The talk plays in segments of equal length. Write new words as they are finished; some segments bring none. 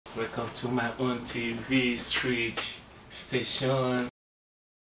Welcome to my own TV street station.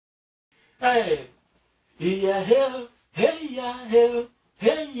 Hey, yeah, hell, hey, yeah, hell,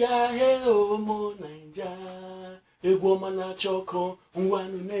 hey, yeah, hell, mo Naija. A woman a choco,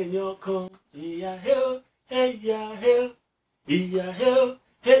 one name yoko. Yeah, hell, hey, yeah, hell, yeah, hell,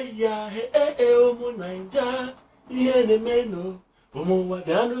 hey, yeah, hey, mo Naija. Yeah, the meno, Omo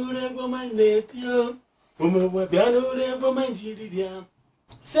Wadanu, woman, netio, Omo Wadanu, woman, Gidia.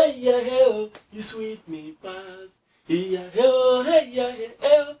 Say yeah, hell, you sweet me fast. Hey yeah, hell, hey yeah,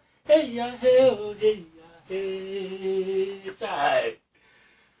 hell, hey yeah, hell, hey yeah, hey.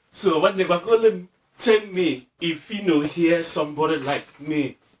 So what they gonna tell me if you know hear somebody like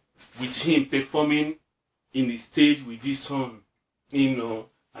me with him performing in the stage with this song, you know,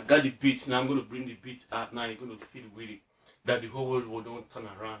 I got the beat. Now I'm gonna bring the beat out. Now you're gonna feel with it that the whole world will don't turn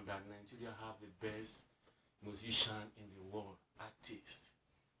around. That Nigeria have the best musician in the world, artist.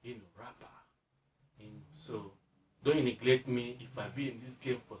 You know, rapper. You know, so don't neglect me if I've been in this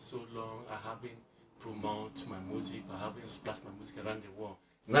game for so long. I haven't promoted my music, I haven't splashed my music around the world.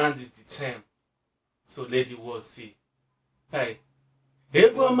 Now is the time. So let the world see. Hey,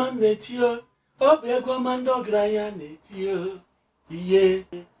 Ego man netio, Ego man dog Ryan netio. Yeah,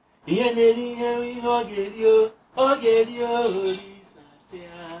 neri we hogerio, Lisa sea.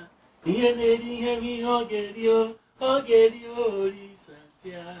 Neri we hogerio, Lisa.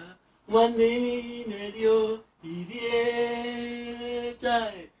 One name in your idiot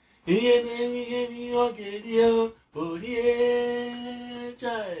child. Here, name your gedio, oh, dear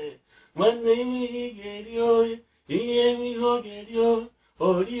child. One name in your here, we hogedio,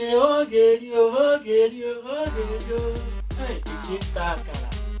 oh, dear, hogedio. Hey, it's Takara,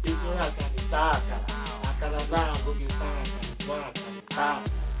 it's Rakataka, Akala now, looking Takara,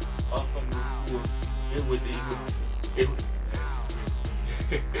 often it would be.